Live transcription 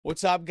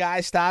What's up,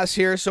 guys? Stas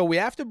here. So we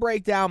have to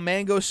break down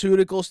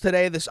Mangoceuticals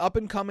today, this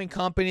up-and-coming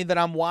company that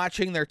I'm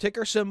watching. Their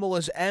ticker symbol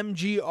is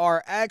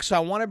MGRX. So I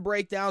want to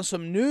break down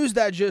some news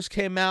that just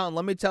came out, and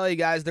let me tell you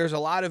guys, there's a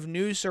lot of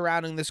news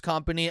surrounding this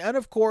company, and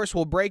of course,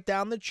 we'll break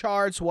down the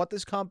charts, what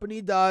this company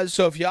does.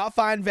 So if y'all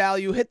find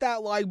value, hit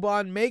that like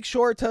button, make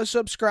sure to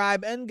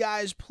subscribe, and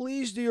guys,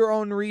 please do your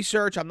own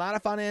research. I'm not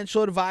a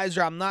financial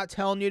advisor. I'm not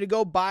telling you to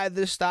go buy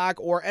this stock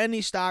or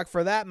any stock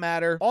for that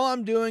matter. All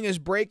I'm doing is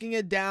breaking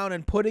it down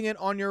and putting it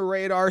on your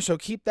radar, so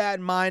keep that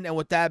in mind. And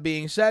with that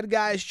being said,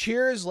 guys,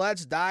 cheers.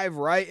 Let's dive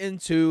right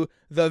into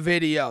the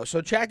video.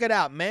 So check it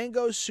out.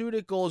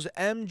 Mangoceuticals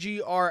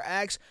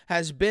MGRX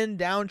has been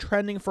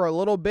downtrending for a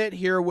little bit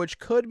here, which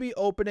could be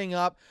opening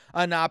up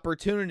an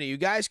opportunity. You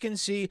guys can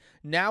see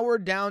now we're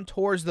down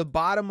towards the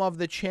bottom of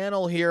the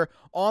channel here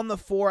on the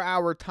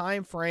 4-hour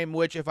time frame,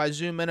 which if I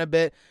zoom in a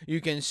bit, you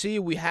can see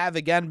we have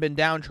again been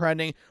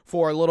downtrending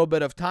for a little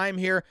bit of time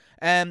here,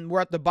 and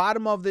we're at the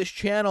bottom of this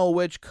channel,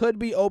 which could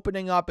be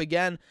opening up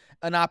again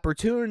an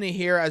opportunity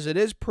here, as it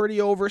is pretty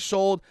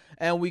oversold,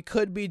 and we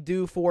could be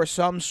due for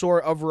some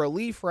sort of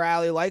relief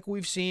rally like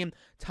we've seen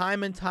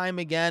time and time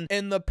again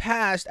in the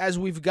past as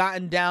we've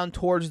gotten down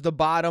towards the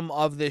bottom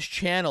of this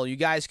channel. You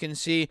guys can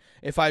see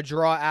if I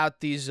draw out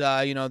these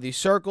these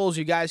circles,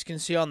 you guys can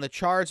see on the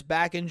charts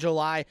back in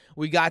July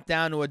we got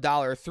down to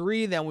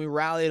 $1.03, then we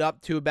rallied up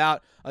to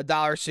about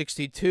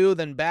 $1.62,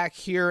 then back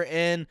here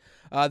in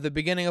the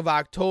beginning of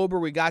October,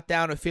 we got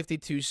down to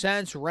 52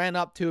 cents, ran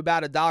up to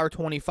about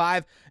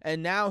 $1.25,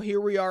 and now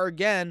here we are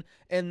again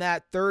in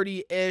that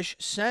 30-ish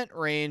cent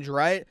range,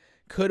 right?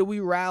 Could we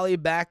rally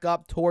back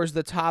up towards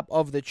the top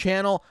of the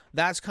channel?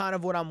 That's kind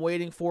of what I'm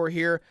waiting for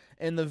here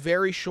in the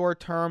very short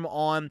term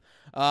on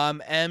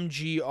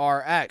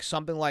MGRX,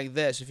 something like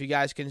this. If you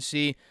guys can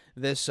see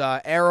this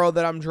arrow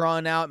that I'm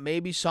drawing out,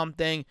 maybe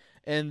something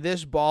in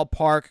this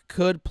ballpark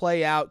could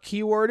play out.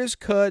 Keyword is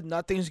could.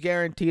 Nothing's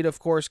guaranteed, of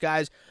course,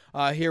 guys,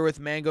 here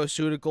with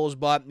Mangoceuticals.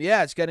 But,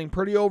 yeah, it's getting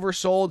pretty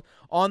oversold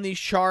on these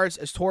charts.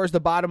 It's towards the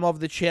bottom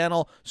of the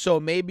channel, so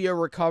maybe a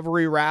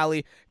recovery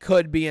rally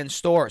could be in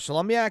store. So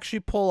let me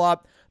actually pull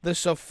up the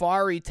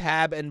Safari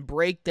tab and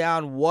break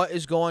down what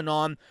is going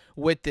on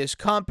with this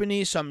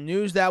company, some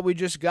news that we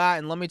just got.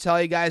 And let me tell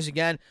you guys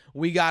again,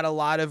 we got a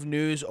lot of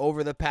news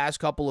over the past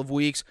couple of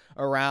weeks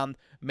around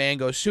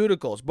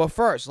Mangoceuticals. But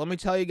first, let me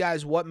tell you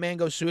guys what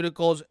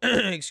Mangoceuticals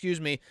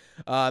excuse me,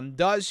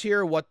 does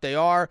here, what they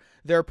are.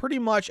 They're pretty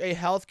much a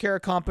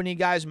healthcare company,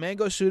 guys.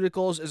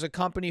 Mangoceuticals is a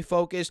company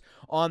focused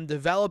on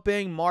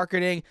developing,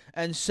 marketing,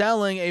 and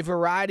selling a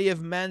variety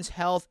of men's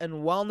health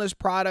and wellness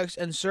products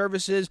and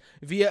services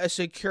via a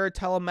secure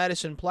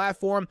telemedicine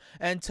platform.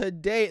 And to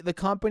date, the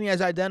company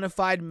has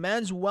identified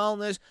men's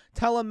wellness,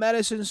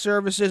 telemedicine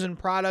services, and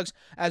products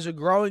as a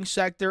growing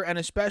sector, and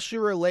especially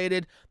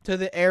related to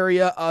the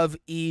area of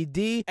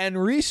ED.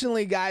 And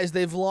recently, guys,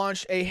 they've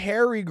launched a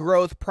hair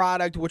regrowth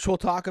product, which we'll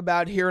talk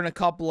about here in a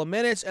couple of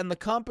minutes. And the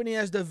company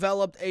has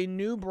developed a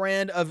new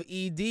brand of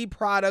ED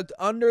product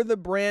under the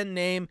brand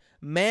name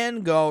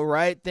Mango,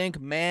 right? Think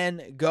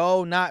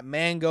Mango, not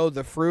mango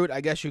the fruit.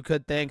 I guess you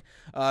could think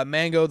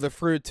mango the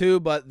fruit too,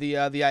 but the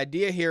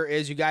idea here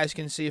is, you guys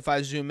can see if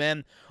I zoom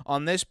in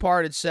on this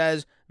part, it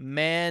says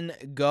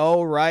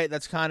Mango, right?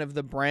 That's kind of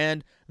the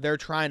brand they're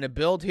trying to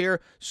build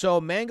here.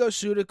 So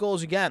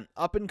Mangoceuticals, again,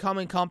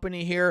 up-and-coming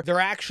company here. They're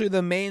actually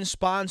the main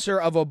sponsor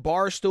of a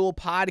Barstool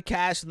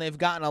podcast, and they've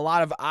gotten a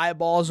lot of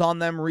eyeballs on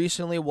them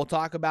recently. We'll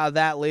talk about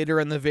that later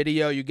in the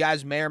video. You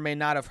guys may or may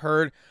not have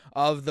heard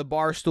of the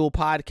Barstool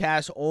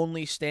podcast,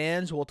 Only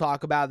Stands. We'll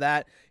talk about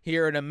that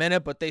here in a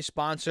minute, but they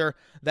sponsor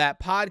that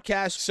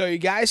podcast. So you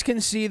guys can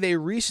see they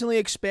recently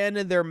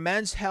expanded their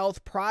men's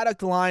health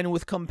product line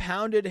with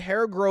compounded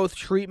hair growth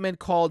treatment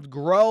called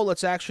Grow.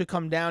 Let's actually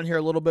come down here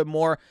a little bit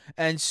more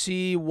and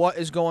see what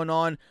is going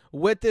on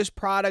with this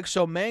product.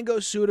 So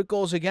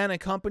Mangoceuticals, again, a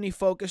company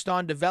focused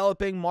on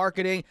developing,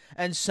 marketing,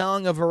 and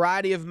selling a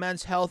variety of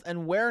men's health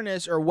and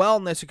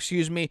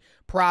wellness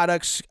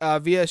products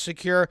via a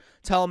secure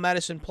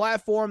telemedicine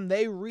platform.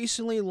 They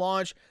recently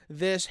launched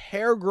this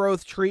hair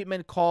growth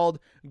treatment called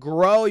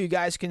Grow. You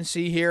guys can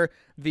see here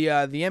the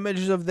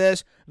images of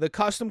this. The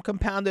custom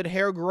compounded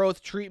hair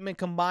growth treatment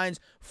combines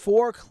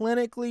 4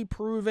 clinically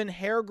proven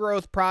hair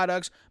growth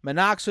products: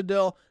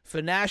 minoxidil,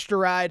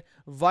 finasteride,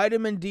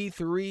 vitamin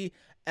D3,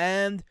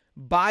 and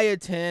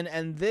biotin,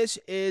 and this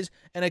is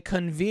in a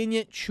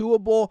convenient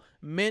chewable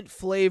mint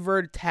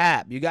flavored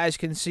tab. You guys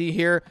can see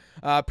here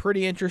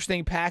pretty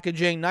interesting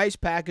packaging, nice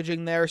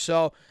packaging there.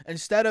 So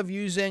instead of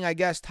using, I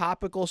guess,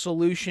 topical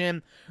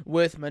solution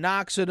with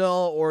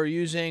minoxidil or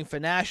using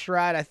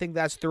finasteride, I think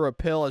that's through a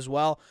pill as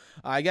well,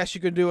 I guess you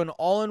can do an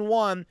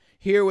all-in-one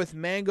here with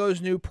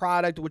Mango's new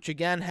product, which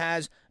again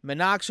has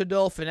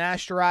minoxidil,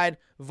 finasteride,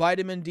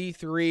 vitamin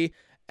D3,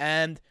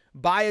 and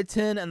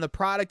biotin, and the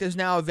product is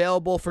now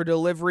available for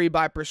delivery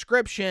by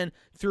prescription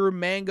through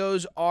Mango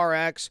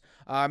RX's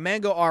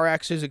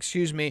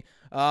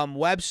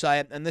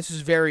website. And this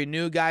is very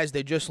new, guys.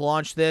 They just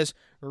launched this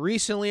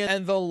recently,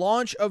 and the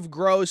launch of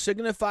Grow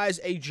signifies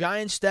a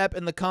giant step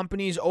in the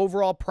company's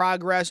overall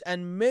progress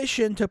and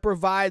mission to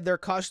provide their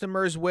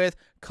customers with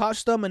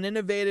custom and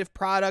innovative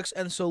products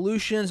and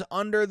solutions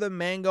under the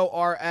Mango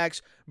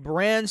RX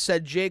brand,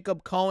 said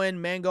Jacob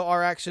Cohen, Mango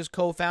RX's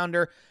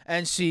co-founder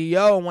and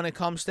CEO. When it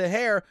comes to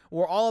hair,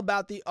 we're all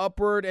about the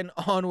upward and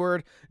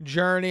onward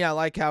journey. I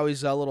like how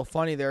he's a little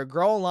funny there.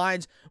 Grow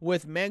aligns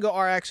with Mango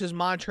RX's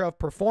mantra of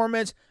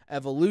performance,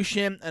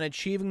 evolution, and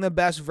achieving the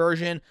best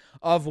version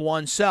of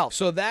oneself.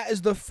 So that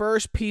is the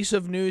first piece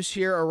of news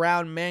here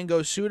around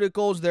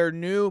Mangoceuticals, their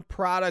new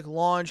product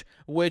launch,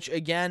 which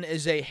again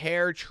is a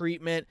hair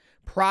treatment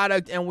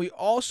product. And we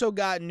also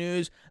got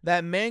news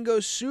that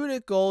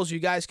Mangoceuticals, you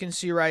guys can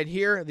see right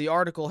here, the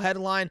article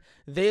headline,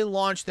 they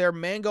launched their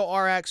Mango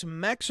RX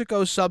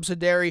Mexico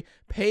subsidiary,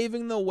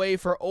 paving the way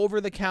for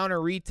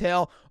over-the-counter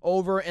retail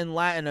over in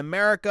Latin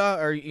America,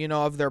 or, you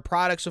know, of their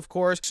products, of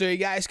course. So you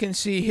guys can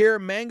see here,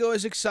 Mango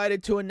is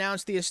excited to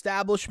announce the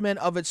establishment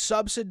of its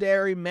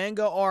subsidiary,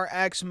 Mango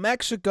RX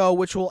Mexico,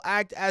 which will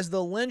act as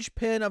the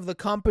linchpin of the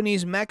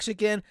company's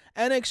Mexican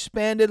and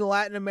expanded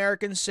Latin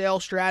American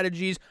sales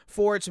strategies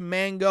for its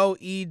Mango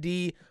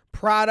ED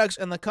products.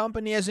 And the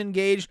company has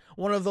engaged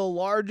one of the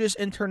largest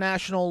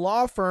international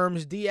law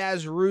firms,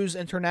 Diaz-Ruz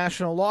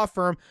International Law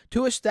Firm,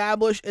 to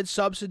establish its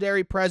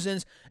subsidiary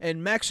presence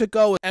in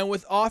Mexico. And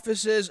with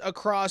offices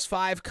across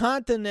 5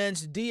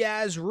 continents,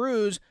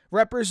 Diaz-Ruz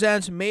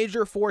represents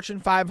major Fortune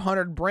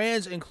 500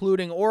 brands,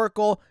 including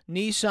Oracle,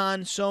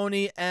 Nissan,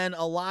 Sony, and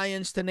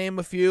Alliance, to name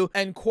a few.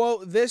 And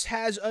quote, this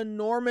has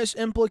enormous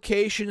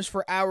implications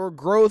for our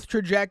growth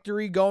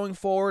trajectory going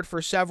forward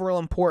for several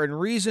important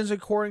reasons,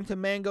 according to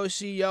Mango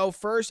CEO.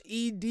 First,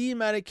 ED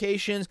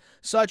medications,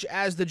 such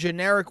as the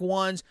generic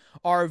ones,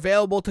 are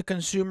available to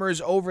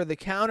consumers over the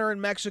counter in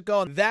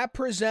Mexico. That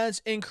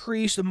presents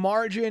increased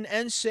margin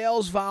and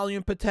sales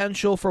volume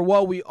potential for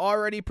what we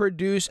already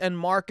produce and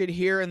market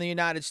here in the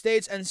United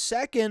States. And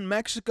second,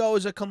 Mexico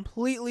is a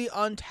completely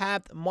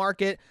untapped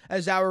market,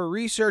 as our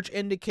research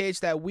indicates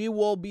that we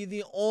will be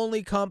the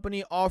only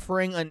company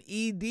offering an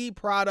ED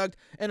product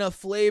in a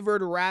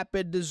flavored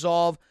rapid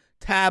dissolve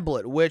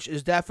tablet, which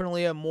is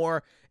definitely a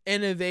more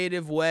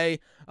innovative way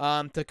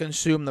to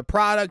consume the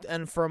product.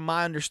 And from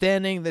my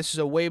understanding, this is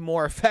a way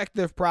more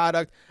effective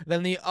product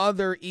than the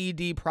other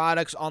ED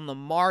products on the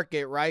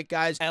market, right,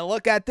 guys? And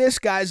look at this,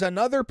 guys,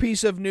 another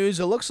piece of news.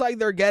 It looks like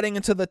they're getting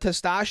into the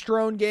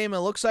testosterone game. It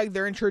looks like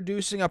they're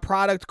introducing a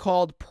product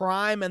called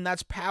Prime, and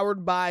that's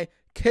powered by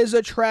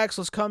Kizatrex.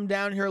 Let's come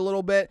down here a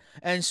little bit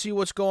and see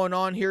what's going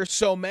on here.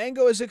 So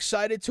Mango is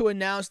excited to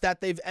announce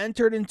that they've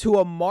entered into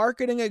a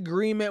marketing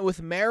agreement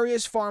with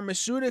Marius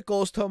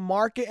Pharmaceuticals to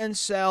market and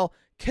sell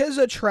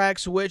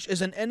Kizatrex, which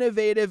is an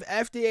innovative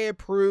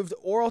FDA-approved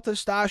oral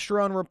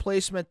testosterone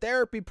replacement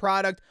therapy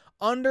product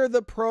under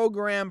the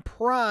program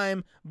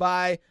Prime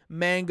by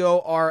Mango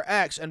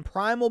RX. And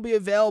Prime will be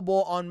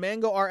available on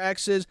Mango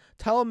RX's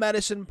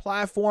telemedicine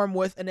platform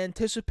with an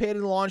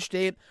anticipated launch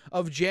date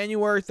of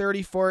January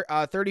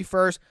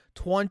 31st,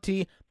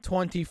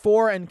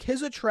 2024. And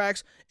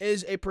Kizatrex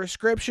is a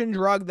prescription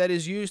drug that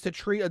is used to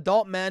treat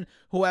adult men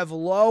who have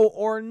low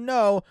or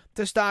no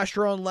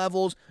testosterone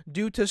levels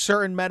due to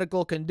certain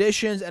medical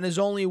conditions, and is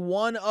only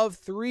one of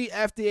 3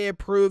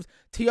 FDA-approved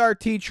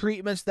TRT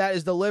treatments that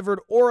is delivered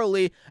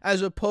orally,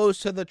 as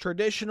opposed to the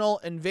traditional,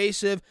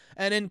 invasive,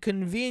 and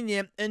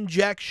inconvenient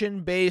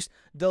injection-based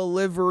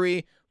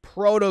delivery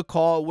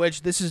protocol,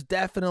 which this is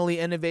definitely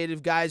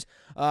innovative, guys.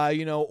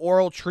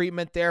 Oral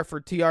treatment there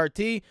for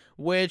TRT,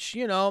 which,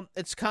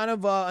 it's kind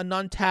of an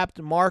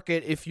untapped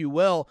market, if you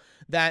will,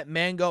 that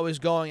Mango is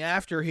going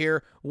after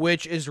here,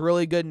 which is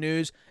really good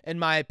news in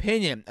my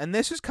opinion. And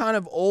this is kind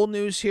of old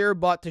news here,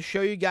 but to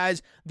show you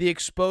guys the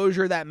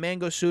exposure that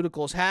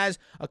Mangoceuticals has,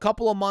 a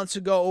couple of months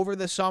ago over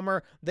the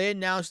summer, they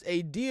announced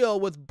a deal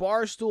with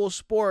Barstool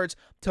Sports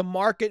to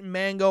market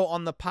Mango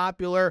on the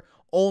popular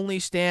Only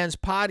Stands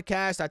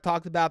podcast. I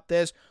talked about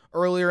this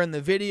earlier in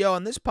the video,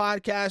 and this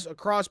podcast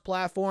across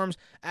platforms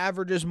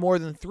averages more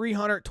than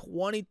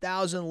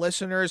 320,000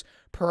 listeners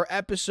per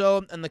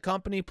episode, and the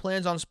company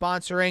plans on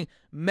sponsoring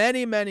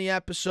many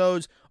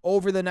episodes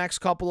over the next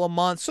couple of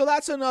months. So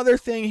that's another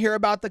thing here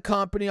about the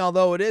company.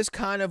 Although it is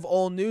kind of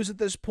old news at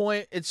this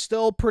point, it's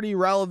still pretty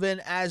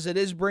relevant, as it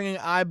is bringing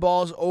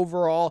eyeballs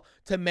overall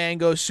to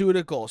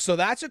Mangoceuticals. So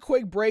that's a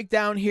quick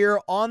breakdown here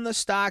on the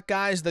stock,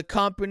 guys, the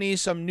company,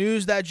 some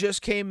news that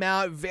just came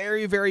out,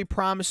 very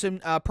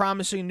promising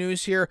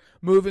news here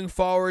moving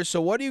forward. So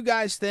what do you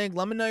guys think?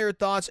 Let me know your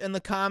thoughts in the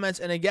comments.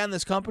 And again,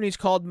 this company is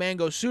called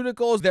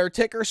Mangoceuticals. Their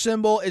ticker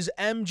symbol is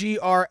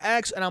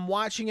MGRX, and I'm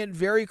watching it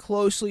very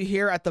closely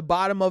here at the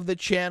bottom of the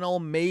channel,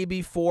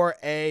 maybe for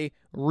a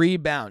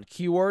rebound.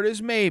 Keyword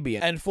is maybe.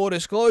 And full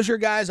disclosure,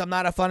 guys, I'm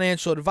not a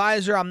financial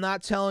advisor. I'm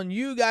not telling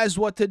you guys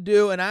what to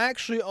do, and I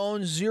actually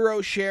own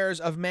 0 shares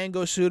of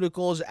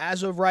Mangoceuticals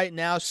as of right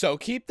now. So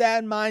keep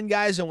that in mind,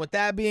 guys. And with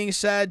that being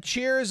said,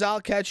 cheers.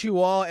 I'll catch you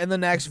all in the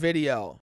next video.